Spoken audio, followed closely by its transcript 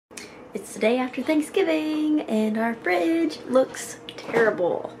It's the day after Thanksgiving and our fridge looks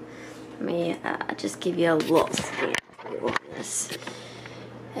terrible. Let me just give you a little scan of this.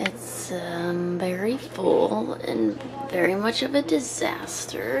 It's very full and very much of a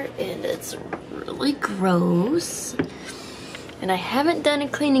disaster, and it's really gross. And I haven't done a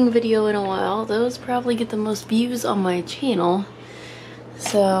cleaning video in a while. Those probably get the most views on my channel.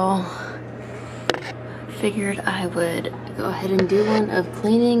 So figured I would go ahead and do one of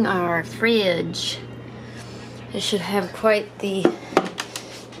cleaning our fridge. It should have quite the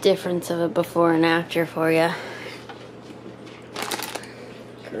difference of a before and after for you.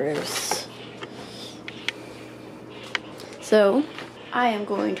 Gross. So I am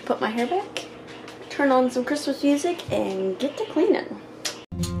going to put my hair back, turn on some Christmas music, and get to cleaning.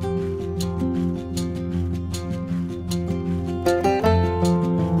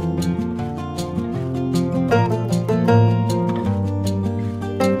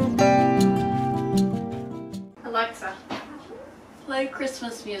 Alexa, play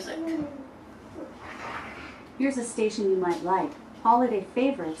Christmas music. Here's a station you might like. Holiday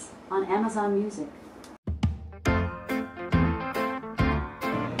favorites on Amazon Music.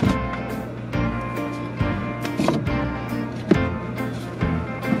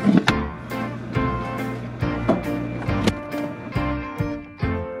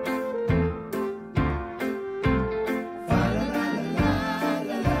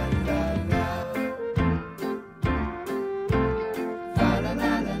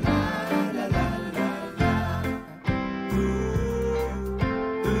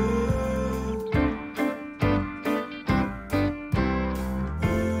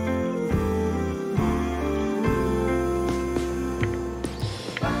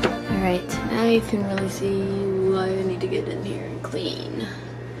 Alright, now you can really see why I need to get in here and clean.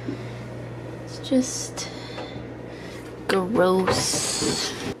 It's just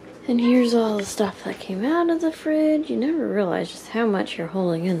gross. And here's all the stuff that came out of the fridge. You never realize just how much you're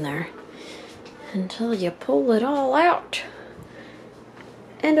holding in there until you pull it all out.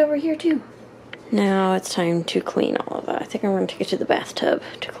 And over here too. Now it's time to clean all of it. I think I'm going to take it to the bathtub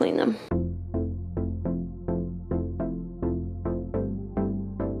to clean them.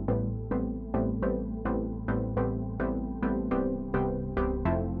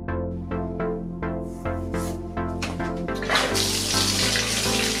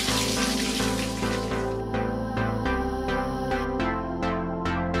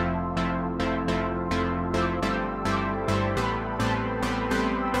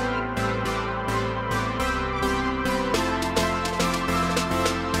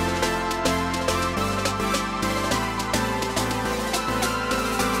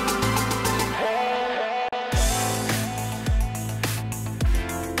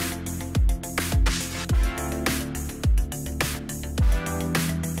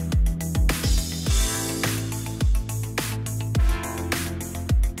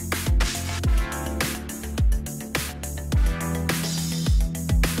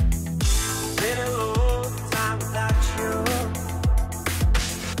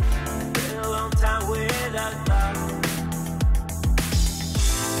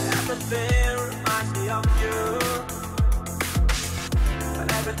 Everything reminds me of you, but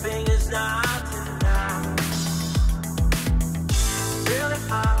everything is not enough. Really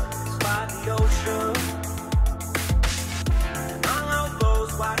hard is by the ocean, among all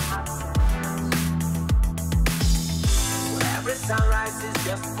those white hot sands, where every sunrise is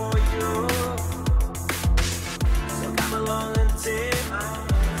just for you.